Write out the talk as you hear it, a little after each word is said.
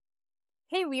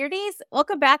Hey, Weirdies.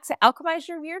 Welcome back to Alchemize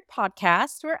Your Weird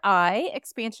podcast, where I,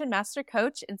 expansion master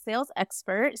coach and sales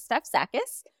expert Steph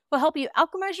Sakis, will help you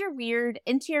alchemize your weird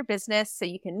into your business so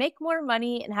you can make more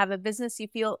money and have a business you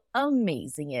feel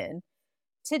amazing in.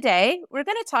 Today, we're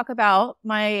going to talk about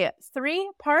my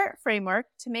 3-part framework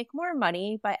to make more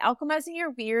money by alchemizing your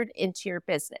weird into your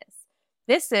business.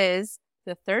 This is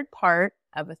the 3rd part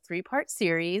of a 3-part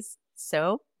series.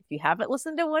 So if you haven't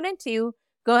listened to 1 and 2,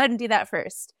 go ahead and do that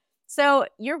first. So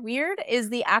your weird is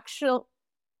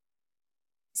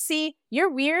your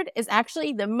weird is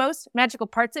actually the most magical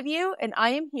parts of you. And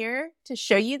I am here to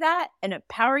show you that and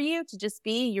empower you to just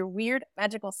be your weird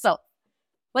magical self.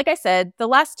 Like I said, the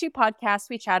last 2 podcasts,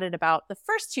 we chatted about the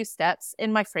first 2 steps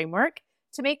in my framework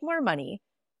to make more money.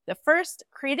 The first,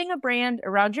 creating a brand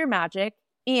around your magic,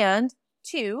 and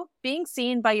 2, being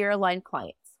seen by your aligned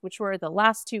clients, which were the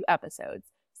last 2 episodes.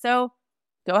 So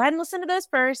go ahead and listen to those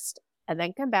first and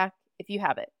then come back if you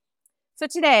haven't. So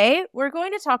today we're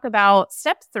going to talk about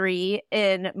step 3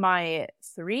 in my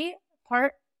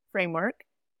 3-part framework,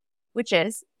 which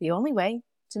is the only way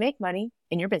to make money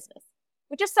in your business,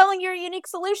 which is selling your unique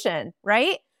solution,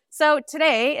 right? So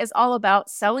today is all about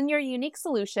selling your unique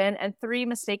solution and 3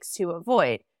 mistakes to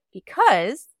avoid,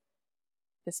 because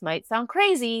this might sound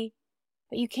crazy,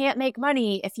 but you can't make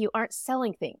money if you aren't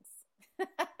selling things,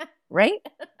 right?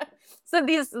 So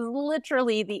these is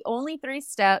literally the only 3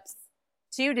 steps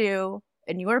to do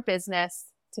in your business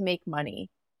to make money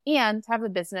and have a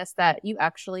business that you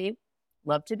actually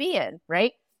love to be in,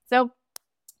 right? So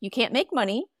you can't make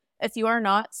money if you are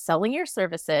not selling your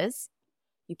services.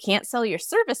 You can't sell your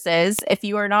services if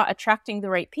you are not attracting the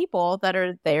right people that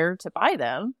are there to buy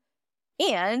them.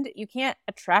 And you can't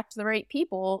attract the right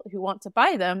people who want to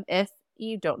buy them if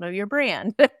you don't know your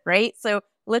brand, right? So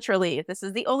literally, this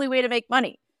is the only way to make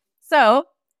money. So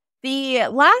the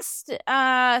last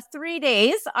 3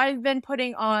 days, I've been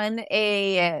putting on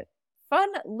a fun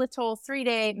little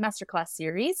 3-day masterclass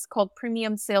series called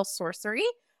Premium Sales Sorcery.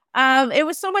 It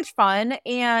was so much fun,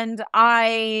 and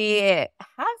I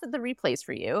have the replays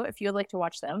for you if you'd like to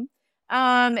watch them.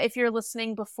 If you're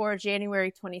listening before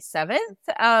January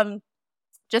 27th,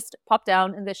 just pop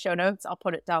down in the show notes. I'll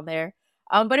put it down there.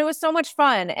 But it was so much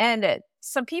fun, and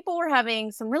some people were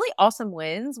having some really awesome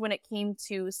wins when it came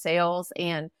to sales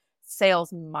and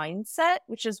sales mindset,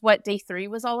 which is what day 3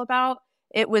 was all about.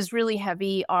 It was really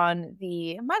heavy on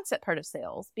the mindset part of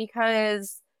sales,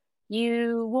 because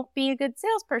you won't be a good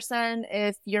salesperson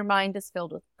if your mind is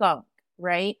filled with gunk,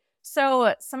 right?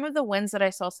 So some of the wins that I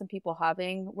saw some people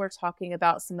having were talking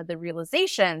about some of the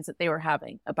realizations that they were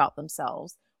having about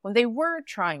themselves when they were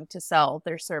trying to sell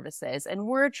their services and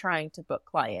were trying to book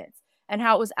clients, and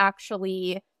how it was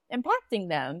actually impacting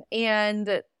them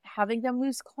and having them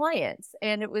lose clients.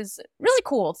 And it was really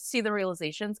cool to see the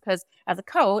realizations, because as a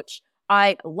coach,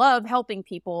 I love helping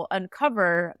people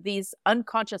uncover these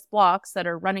unconscious blocks that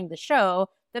are running the show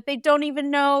that they don't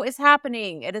even know is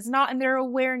happening. It is not in their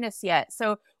awareness yet.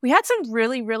 So we had some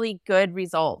really, really good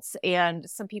results, and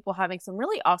some people having some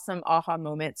really awesome aha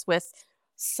moments with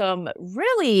some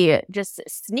really just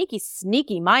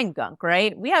sneaky mind gunk,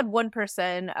 right? We had one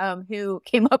person who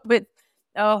came up with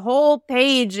a whole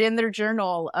page in their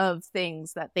journal of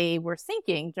things that they were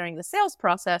thinking during the sales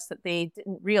process that they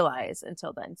didn't realize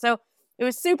until then. So it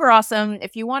was super awesome.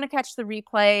 If you want to catch the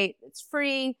replay, it's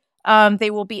free. They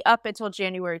will be up until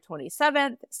January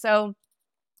 27th. So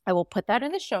I will put that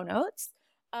in the show notes.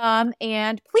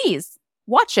 And please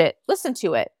watch it, listen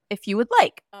to it if you would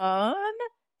like.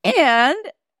 And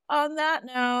on that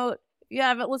note, if you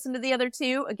haven't listened to the other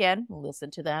 2, again,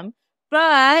 listen to them.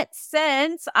 But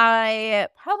since I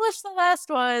published the last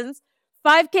ones,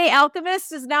 5K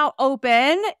Alchemist is now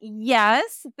open.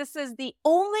 Yes, this is the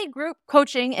only group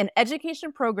coaching and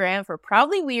education program for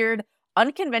proudly weird,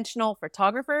 unconventional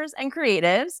photographers and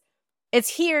creatives.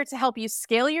 It's here to help you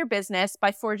scale your business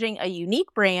by forging a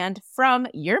unique brand from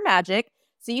your magic,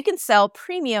 so you can sell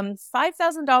premium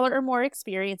 $5,000 or more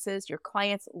experiences your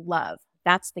clients love.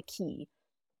 That's the key.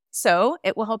 So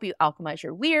it will help you alchemize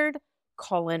your weird,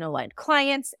 call in aligned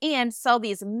clients, and sell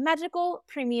these magical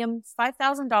premium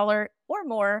 $5,000 or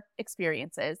more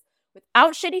experiences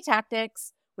without shitty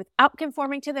tactics, without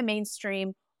conforming to the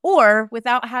mainstream, or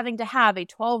without having to have a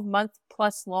 12-month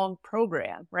plus long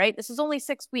program, right? This is only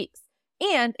 6 weeks,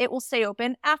 and it will stay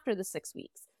open after the 6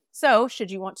 weeks. So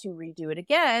should you want to redo it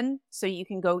again so you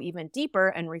can go even deeper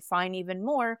and refine even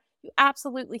more, you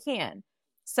absolutely can.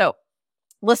 So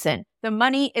listen, the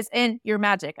money is in your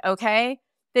magic, okay?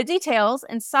 The details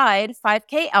inside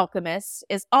 5K Alchemist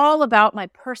is all about my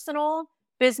personal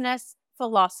business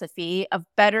philosophy of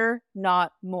better,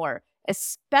 not more.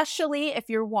 especially if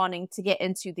you're wanting to get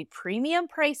into the premium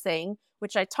pricing,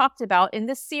 which I talked about in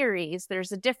this series.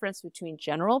 There's a difference between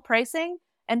general pricing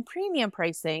and premium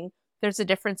pricing. There's a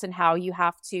difference in how you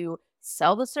have to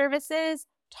sell the services,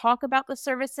 talk about the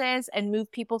services, and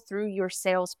move people through your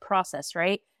sales process,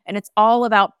 right? And it's all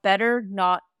about better,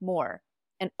 not more.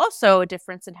 And also a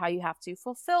difference in how you have to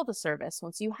fulfill the service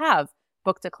once you have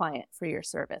booked a client for your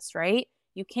service, right?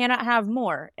 You cannot have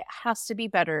more. It has to be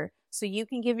better so you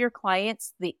can give your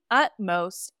clients the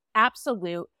utmost,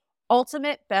 absolute,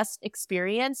 ultimate best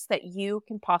experience that you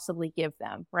can possibly give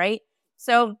them, right?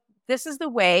 So this is the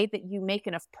way that you make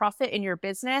enough profit in your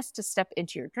business to step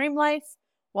into your dream life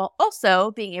while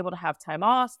also being able to have time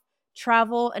off,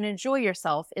 travel, and enjoy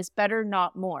yourself is better,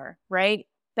 not more, right?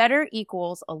 Better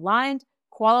equals aligned,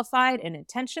 qualified, and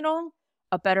intentional,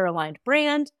 a better aligned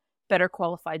brand, better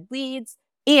qualified leads,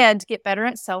 and get better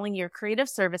at selling your creative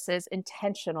services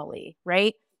intentionally,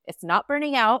 right? It's not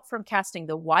burning out from casting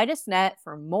the widest net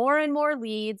for more and more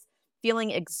leads,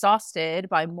 feeling exhausted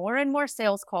by more and more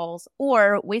sales calls,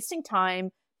 or wasting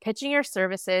time pitching your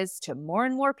services to more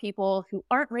and more people who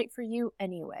aren't right for you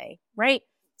anyway, right?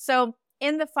 So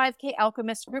in the 5K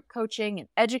Alchemist group coaching and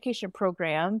education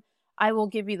program, I will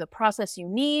give you the process you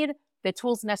need, the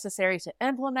tools necessary to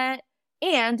implement,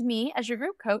 and me as your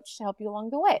group coach to help you along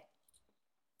the way.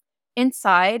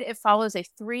 Inside, it follows a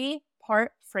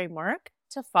 3-part framework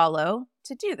to follow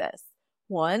to do this.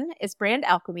 1 is brand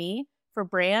alchemy for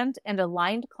brand and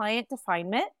aligned client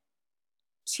definement.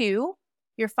 2,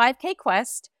 your 5K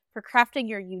quest for crafting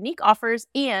your unique offers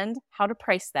and how to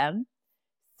price them.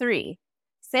 3,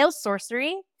 sales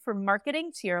sorcery for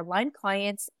marketing to your aligned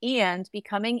clients and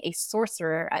becoming a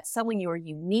sorcerer at selling your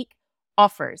unique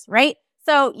offers, right?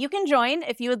 So you can join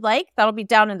if you would like. That'll be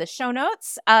down in the show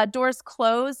notes. Doors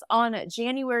close on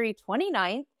January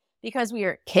 29th because we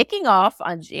are kicking off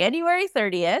on January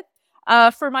 30th.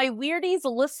 For my weirdies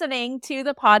listening to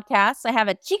the podcast, I have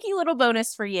a cheeky little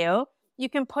bonus for you. You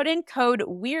can put in code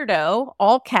WEIRDO,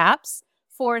 all caps,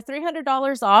 for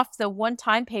 $300 off the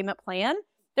one-time payment plan.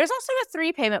 There's also a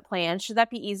 3-payment plan. Should that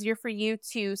be easier for you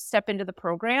to step into the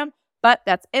program? But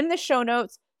that's in the show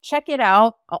notes. Check it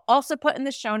out. I'll also put in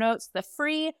the show notes the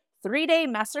free 3-day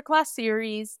masterclass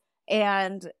series.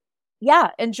 And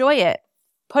yeah, enjoy it.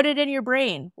 Put it in your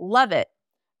brain. Love it.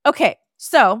 Okay,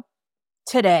 so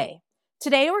today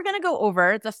we're going to go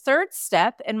over the 3rd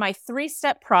step in my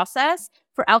 3-step process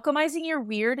for alchemizing your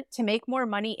weird to make more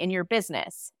money in your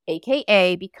business,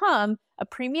 aka become a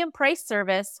premium price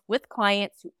service with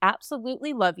clients who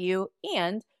absolutely love you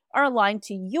and are aligned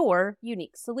to your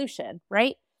unique solution,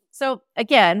 right? So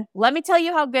again, let me tell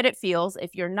you how good it feels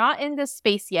if you're not in this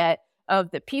space yet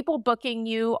of the people booking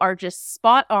you are just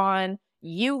spot on,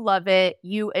 you love it,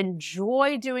 you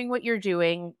enjoy doing what you're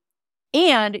doing,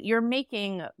 and you're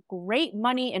making great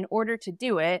money in order to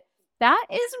do it. That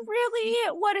is really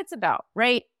what it's about,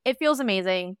 right? It feels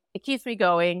amazing. It keeps me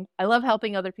going. I love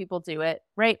helping other people do it,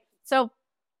 right? So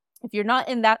if you're not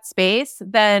in that space,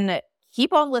 then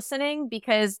keep on listening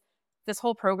because this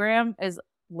whole program is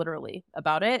literally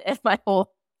about it. And my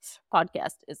whole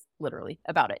podcast is literally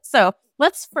about it. So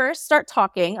let's first start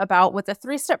talking about what the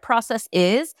 3-step process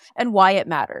is and why it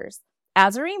matters.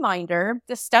 As a reminder,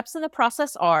 the steps in the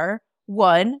process are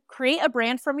 1, create a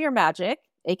brand from your magic,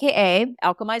 aka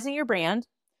alchemizing your brand.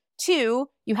 2,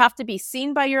 you have to be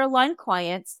seen by your aligned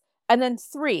clients. And then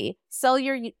 3, sell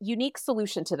your unique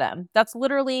solution to them. That's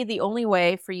literally the only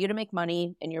way for you to make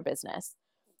money in your business.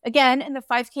 Again, in the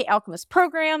 5K Alchemist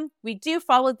program, we do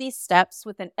follow these steps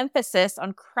with an emphasis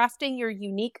on crafting your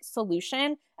unique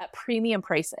solution at premium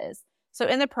prices. So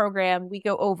in the program, we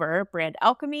go over brand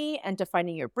alchemy and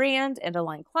defining your brand and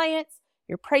aligned clients,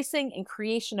 your pricing and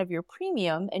creation of your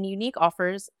premium and unique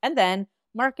offers, and then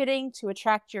marketing to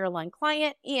attract your aligned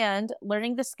client and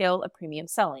learning the skill of premium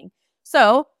selling.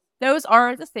 So those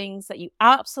are the things that you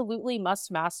absolutely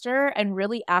must master and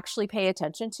really actually pay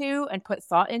attention to and put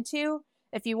thought into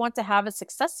if you want to have a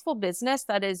successful business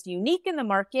that is unique in the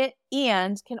market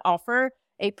and can offer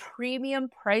a premium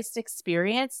priced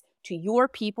experience to your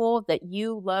people that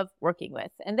you love working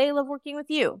with and they love working with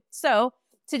you. So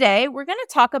today we're going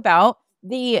to talk about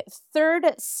the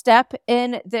 3rd step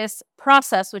in this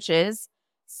process, which is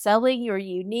selling your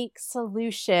unique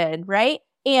solution, right?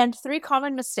 And 3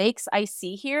 common mistakes I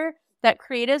see here that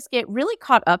creatives get really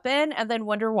caught up in and then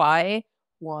wonder why.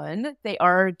 1, they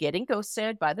are getting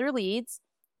ghosted by their leads,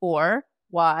 or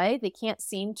why they can't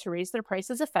seem to raise their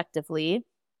prices effectively.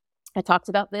 I talked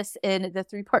about this in the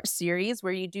 3-part series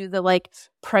where you do the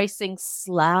pricing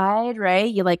slide,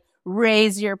 right? You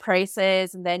raise your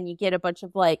prices and then you get a bunch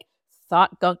of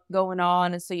thought gunk going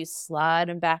on. And so you slide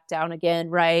them back down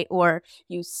again, right? Or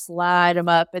you slide them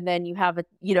up and then you have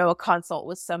a consult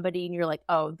with somebody and you're like,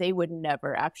 oh, they would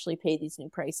never actually pay these new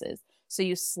prices. So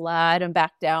you slide them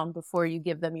back down before you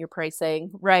give them your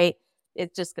pricing, right?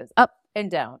 It just goes up and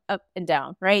down,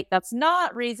 right? That's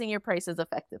not raising your prices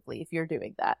effectively if you're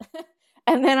doing that.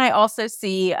 And then I also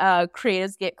see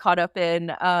creatives get caught up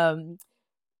in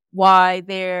why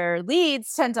their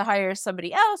leads tend to hire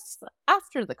somebody else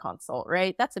after the consult,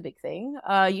 right? That's a big thing.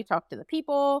 You talk to the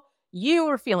people, you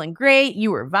were feeling great,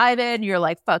 you were vibing, you're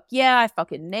like, fuck yeah, I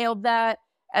fucking nailed that.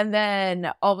 And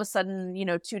then all of a sudden,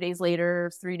 2 days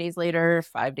later, 3 days later,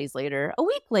 5 days later, a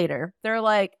week later, they're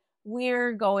like,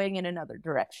 we're going in another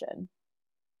direction,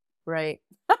 right?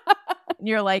 And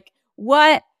you're like,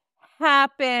 what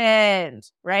happened,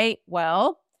 right?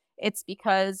 Well, it's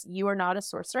because you are not a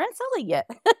sorcerer and selling yet,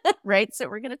 right? So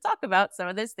we're going to talk about some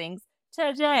of those things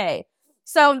today.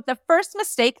 So the first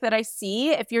mistake that I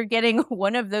see if you're getting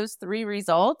one of those 3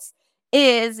 results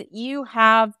is you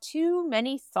have too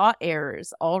many thought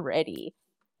errors already.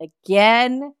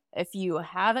 Again, if you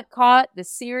haven't caught the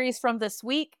series from this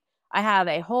week, I have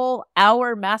a whole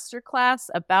hour masterclass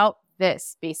about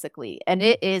this basically, and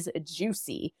it is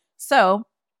juicy. So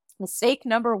mistake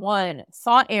number 1,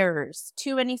 thought errors,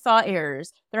 too many thought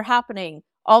errors. They're happening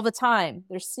all the time.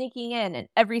 They're sneaking in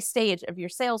every stage of your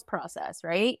sales process,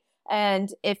 right?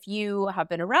 And if you have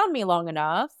been around me long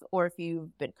enough, or if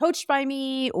you've been coached by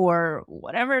me or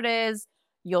whatever it is,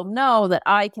 you'll know that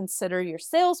I consider your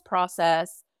sales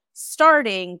process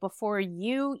starting before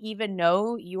you even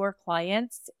know your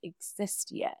clients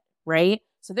exist yet, right?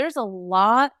 So there's a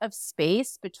lot of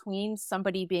space between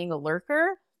somebody being a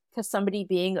lurker to somebody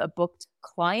being a booked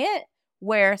client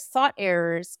where thought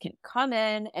errors can come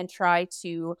in and try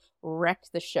to wreck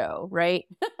the show, right?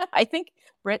 I think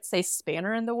Brits say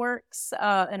spanner in the works,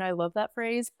 and I love that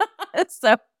phrase.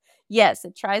 So yes,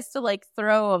 it tries to like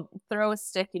throw a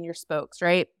stick in your spokes,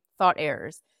 right? Thought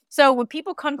errors. So when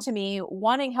people come to me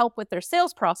wanting help with their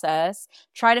sales process,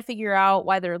 try to figure out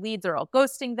why their leads are all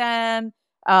ghosting them.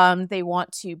 They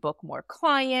want to book more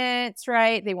clients,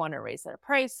 right? They want to raise their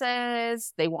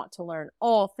prices. They want to learn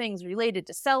all things related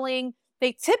to selling.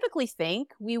 They typically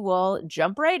think we will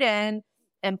jump right in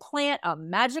and plant a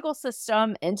magical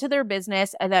system into their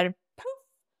business, and then poof,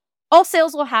 all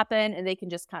sales will happen, and they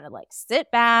can just kind of like sit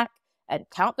back and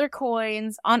count their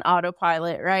coins on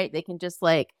autopilot, right? They can just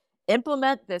like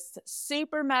implement this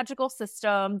super magical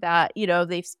system that,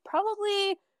 they've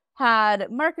probably had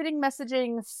marketing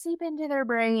messaging seep into their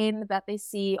brain that they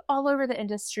see all over the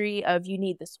industry of you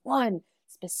need this one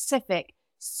specific,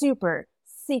 super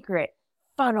secret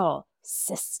funnel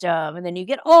system. And then you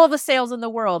get all the sales in the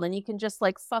world and you can just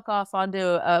like fuck off onto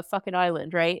a fucking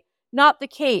island, right? Not the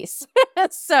case.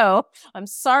 So I'm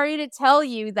sorry to tell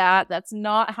you that that's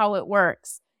not how it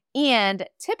works. And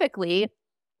typically,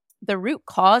 the root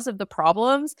cause of the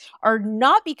problems are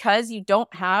not because you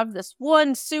don't have this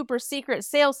one super secret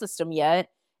sales system yet.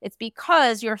 It's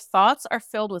because your thoughts are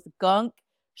filled with gunk,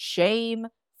 shame,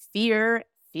 fear,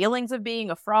 feelings of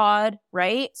being a fraud,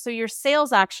 right? So your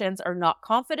sales actions are not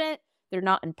confident, they're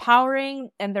not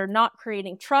empowering, and they're not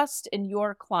creating trust in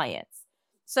your clients.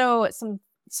 So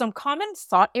some common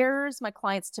thought errors my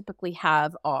clients typically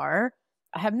have are,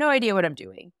 I have no idea what I'm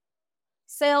doing.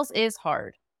 Sales is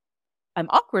hard. I'm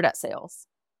awkward at sales.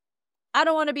 I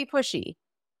don't want to be pushy.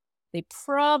 They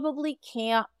probably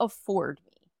can't afford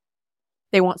me.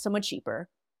 They want someone cheaper.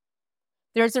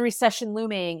 There's a recession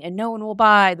looming and no one will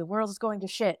buy. The world is going to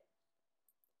shit.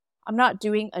 I'm not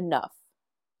doing enough.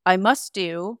 I must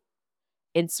do,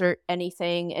 insert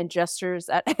anything and gestures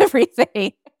at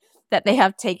everything that they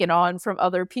have taken on from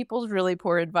other people's really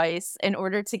poor advice in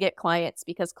order to get clients,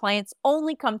 because clients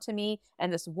only come to me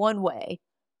in this one way.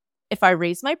 If I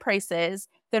raise my prices,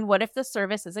 then what if the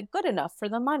service isn't good enough for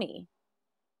the money?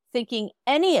 Thinking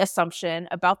any assumption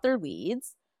about their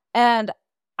leads. And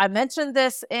I mentioned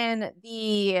this in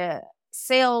the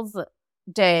sales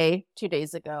day 2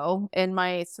 days ago in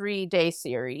my 3-day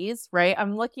series, right?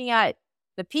 I'm looking at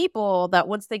the people that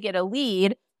once they get a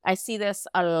lead, I see this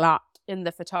a lot in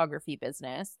the photography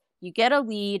business. You get a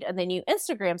lead and then you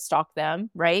Instagram stalk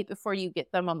them, right? Before you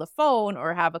get them on the phone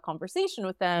or have a conversation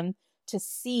with them to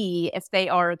see if they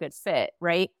are a good fit,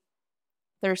 right?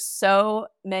 There's so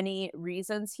many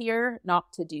reasons here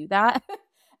not to do that.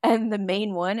 And the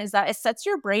main one is that it sets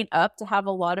your brain up to have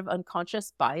a lot of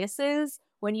unconscious biases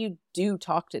when you do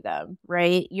talk to them,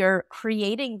 right? You're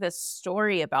creating this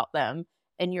story about them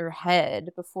in your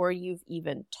head before you've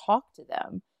even talked to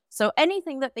them. So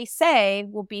anything that they say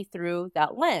will be through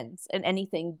that lens, and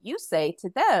anything you say to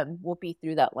them will be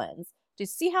through that lens. Do you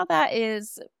see how that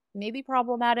is maybe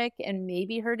problematic and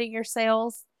maybe hurting your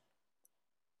sales?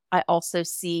 I also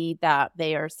see that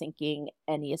they are thinking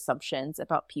any assumptions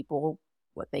about people,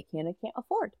 what they can and can't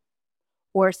afford,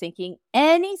 or thinking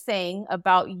anything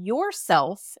about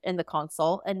yourself in the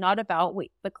consult and not about what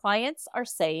the clients are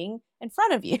saying in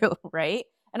front of you, right?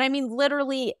 And I mean,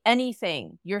 literally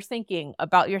anything you're thinking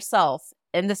about yourself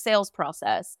in the sales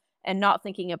process and not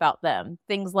thinking about them.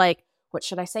 Things like, what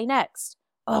should I say next?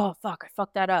 Oh, fuck, I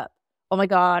fucked that up. Oh my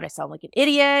God, I sound like an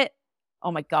idiot.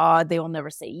 Oh my God, they will never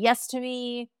say yes to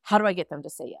me. How do I get them to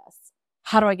say yes?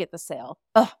 How do I get the sale?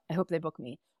 Oh, I hope they book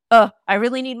me. Oh, I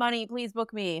really need money. Please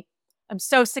book me. I'm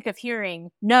so sick of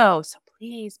hearing no, so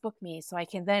please book me so I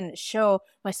can then show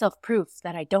myself proof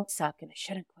that I don't suck and I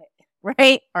shouldn't quit,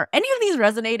 right? Are any of these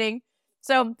resonating?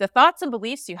 So the thoughts and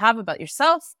beliefs you have about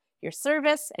yourself, your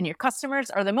service, and your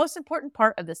customers are the most important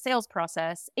part of the sales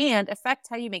process and affect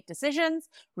how you make decisions,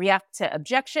 react to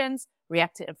objections,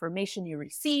 react to information you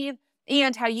receive,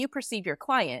 and how you perceive your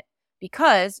client.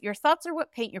 Because your thoughts are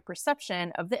what paint your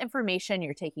perception of the information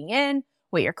you're taking in,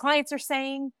 what your clients are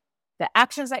saying, the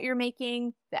actions that you're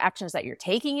making, the actions that you're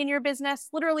taking in your business,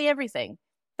 literally everything.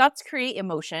 Thoughts create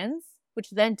emotions,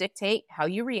 which then dictate how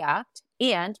you react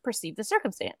and perceive the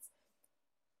circumstance.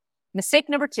 Mistake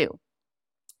number 2,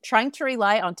 trying to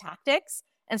rely on tactics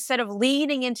instead of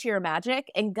leaning into your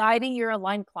magic and guiding your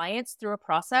aligned clients through a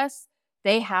process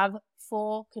they have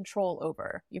full control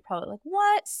over. You're probably like,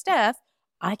 what, Steph?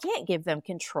 I can't give them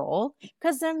control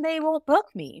because then they won't book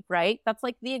me, right? That's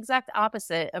like the exact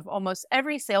opposite of almost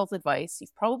every sales advice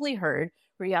you've probably heard,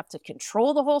 where you have to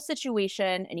control the whole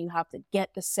situation and you have to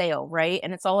get the sale, right?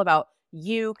 And it's all about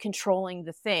you controlling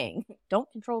the thing.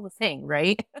 Don't control the thing,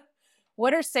 right?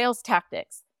 What are sales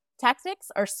tactics?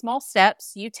 Tactics are small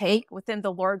steps you take within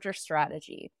the larger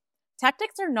strategy.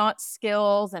 Tactics are not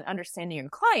skills and understanding your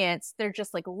clients. They're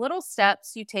just like little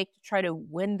steps you take to try to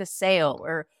win the sale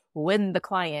or win the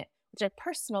client, which I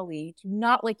personally do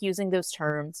not like using those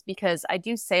terms because I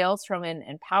do sales from an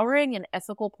empowering and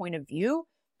ethical point of view.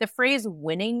 The phrase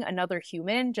winning another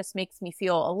human just makes me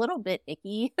feel a little bit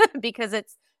icky because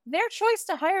it's their choice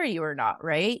to hire you or not,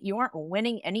 right? You aren't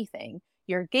winning anything.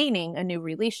 You're gaining a new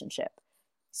relationship.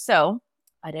 So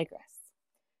I digress.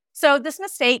 So this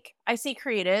mistake, I see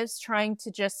creatives trying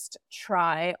to just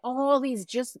try all these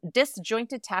just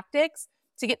disjointed tactics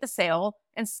to get the sale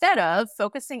instead of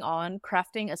focusing on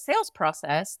crafting a sales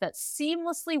process that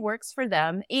seamlessly works for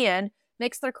them and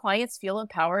makes their clients feel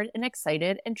empowered and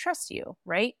excited and trust you,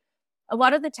 right? A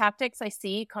lot of the tactics I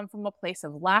see come from a place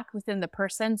of lack within the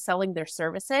person selling their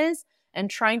services and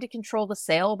trying to control the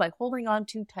sale by holding on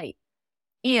too tight.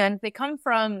 And they come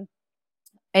from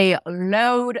a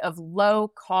load of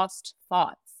low-cost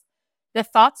thoughts. The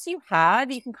thoughts you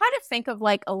have, you can kind of think of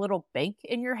like a little bank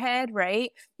in your head,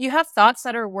 right? You have thoughts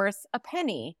that are worth a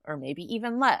penny or maybe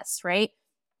even less, right?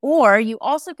 Or you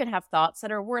also can have thoughts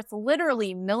that are worth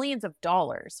literally millions of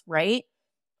dollars, right?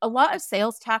 A lot of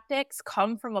sales tactics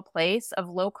come from a place of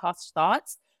low-cost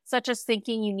thoughts, such as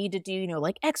thinking you need to do,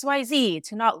 like XYZ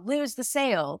to not lose the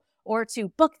sale or to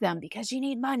book them because you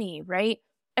need money, right?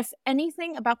 If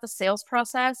anything about the sales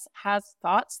process has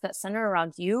thoughts that center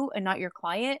around you and not your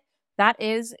client, that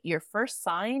is your first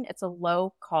sign it's a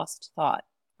low cost thought,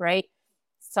 right?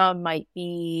 Some might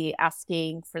be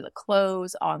asking for the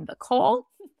close on the call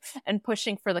and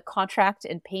pushing for the contract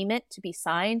and payment to be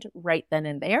signed right then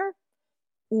and there,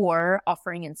 or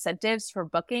offering incentives for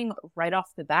booking right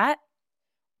off the bat,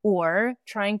 or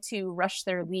trying to rush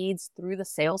their leads through the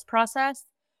sales process.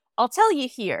 I'll tell you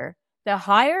here, the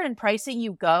higher in pricing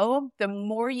you go, the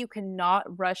more you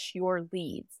cannot rush your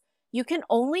leads. You can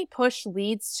only push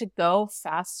leads to go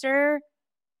faster.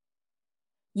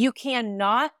 You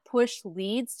cannot push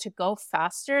leads to go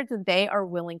faster than they are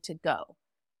willing to go.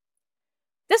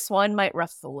 This one might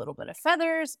ruffle a little bit of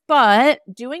feathers, but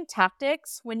doing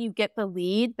tactics when you get the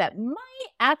lead that might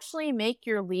actually make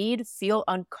your lead feel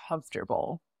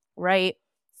uncomfortable, right?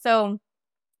 So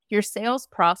your sales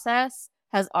process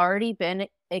has already been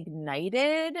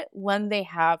ignited when they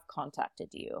have contacted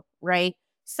you, right?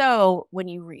 So when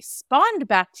you respond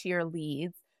back to your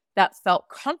leads that felt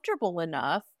comfortable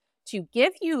enough to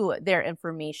give you their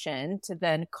information to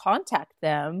then contact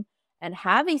them and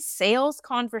have a sales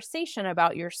conversation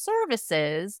about your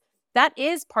services, that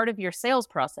is part of your sales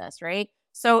process, right?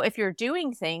 So if you're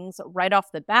doing things right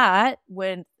off the bat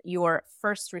when your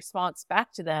first response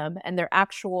back to them and their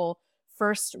actual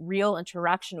first real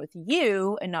interaction with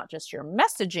you and not just your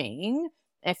messaging,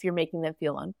 if you're making them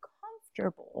feel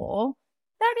uncomfortable,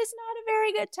 that is not a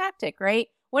very good tactic, right?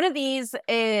 One of these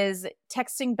is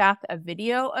texting back a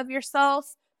video of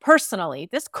yourself personally,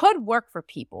 this could work for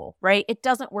people, right? It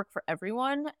doesn't work for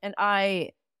everyone. And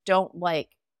I don't like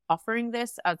offering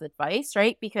this as advice,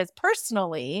 right? Because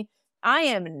personally, I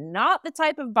am not the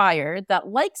type of buyer that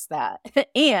likes that.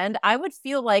 And I would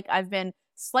feel like I've been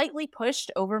slightly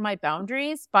pushed over my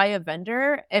boundaries by a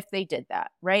vendor if they did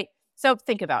that, right? So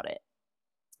think about it.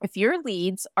 If your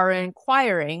leads are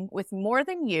inquiring with more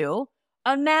than you,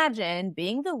 imagine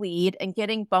being the lead and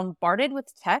getting bombarded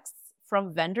with texts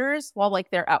from vendors while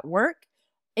like they're at work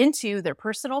into their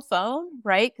personal phone,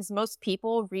 right? Because most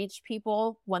people reach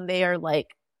people when they are like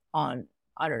on,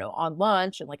 I don't know, on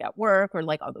lunch and like at work or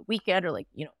like on the weekend or like,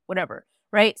 whatever,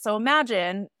 right? So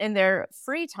imagine in their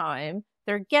free time,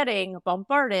 they're getting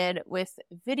bombarded with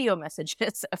video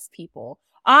messages of people.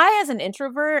 I, as an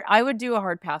introvert, I would do a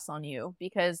hard pass on you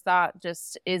because that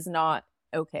just is not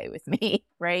okay with me,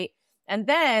 right? And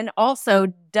then also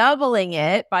doubling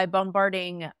it by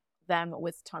bombarding them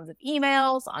with tons of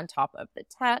emails on top of the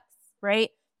texts, right?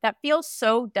 That feels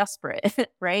so desperate,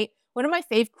 right? One of my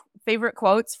favorite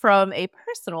quotes from a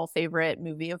personal favorite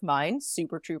movie of mine,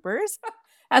 Super Troopers,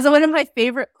 as one of my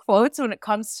favorite quotes when it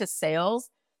comes to sales,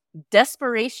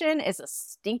 desperation is a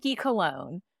stinky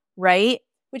cologne, right?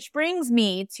 Which brings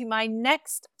me to my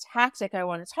next tactic I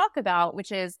want to talk about,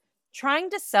 which is trying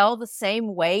to sell the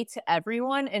same way to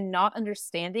everyone and not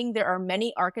understanding there are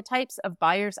many archetypes of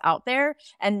buyers out there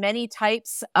and many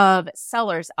types of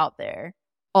sellers out there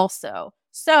also.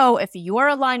 So if your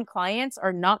aligned clients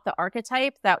are not the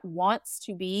archetype that wants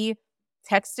to be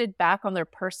texted back on their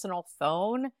personal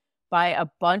phone by a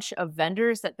bunch of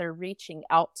vendors that they're reaching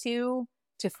out to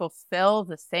fulfill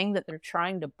the thing that they're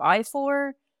trying to buy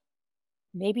for,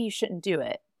 maybe you shouldn't do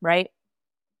it, right?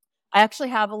 I actually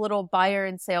have a little buyer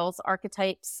and sales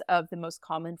archetypes of the most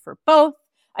common for both.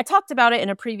 I talked about it in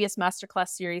a previous masterclass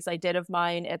series I did of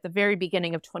mine at the very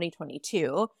beginning of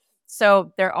 2022.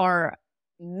 So there are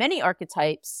many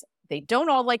archetypes. They don't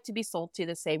all like to be sold to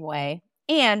the same way.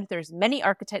 And there's many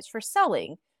archetypes for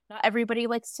selling. Not everybody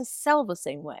likes to sell the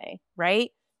same way, right?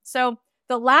 So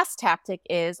the last tactic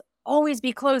is always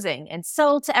be closing and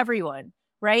sell to everyone,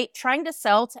 right? Trying to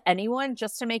sell to anyone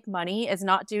just to make money is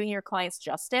not doing your clients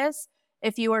justice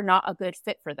if you are not a good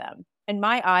fit for them. In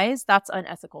my eyes, that's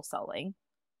unethical selling.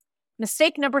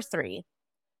 Mistake number 3,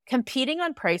 competing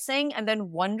on pricing and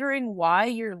then wondering why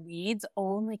your leads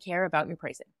only care about your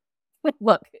pricing.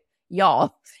 Look,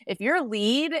 y'all, if your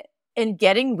lead in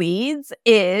getting leads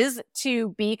is to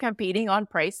be competing on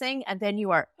pricing and then you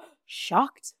are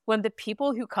shocked when the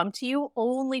people who come to you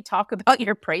only talk about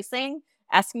your pricing,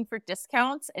 asking for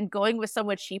discounts and going with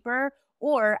someone cheaper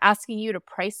or asking you to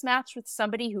price match with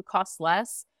somebody who costs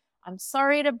less, I'm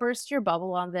sorry to burst your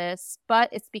bubble on this, but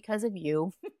it's because of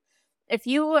you. If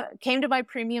you came to my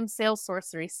premium sales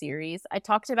sorcery series, I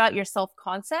talked about your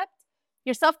self-concept.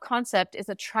 Your self-concept is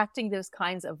attracting those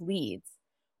kinds of leads.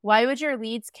 Why would your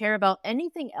leads care about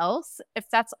anything else if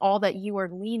that's all that you are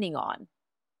leaning on?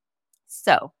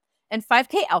 So, in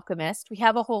 5K Alchemist, we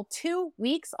have a whole 2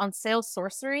 weeks on sales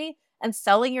sorcery and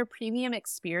selling your premium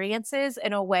experiences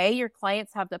in a way your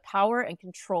clients have the power and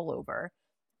control over.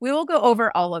 We will go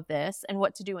over all of this and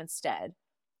what to do instead.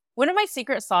 One of my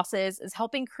secret sauces is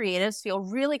helping creatives feel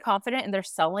really confident in their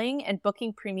selling and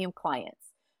booking premium clients.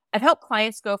 I've helped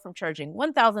clients go from charging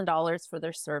 $1,000 for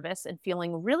their service and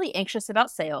feeling really anxious about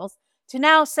sales to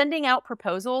now sending out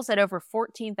proposals at over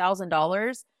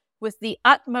 $14,000 with the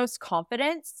utmost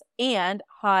confidence and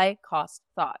high cost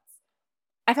thoughts.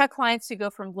 I've had clients who go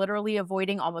from literally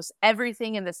avoiding almost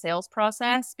everything in the sales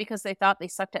process because they thought they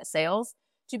sucked at sales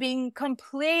to being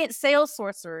complete sales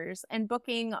sorcerers and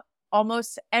booking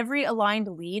almost every aligned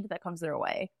lead that comes their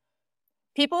way.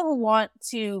 People who want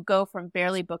to go from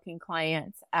barely booking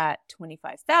clients at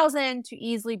 25,000 to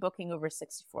easily booking over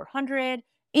 6,400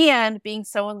 and being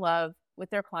so in love with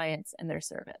their clients and their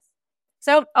service.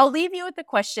 So I'll leave you with the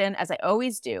question, as I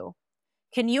always do.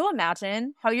 Can you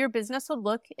imagine how your business would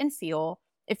look and feel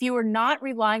if you were not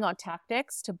relying on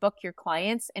tactics to book your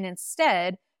clients and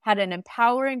instead had an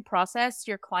empowering process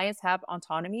your clients have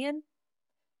autonomy in?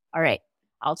 All right,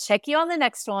 I'll check you on the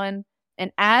next one.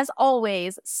 And as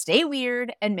always, stay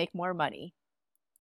weird and make more money.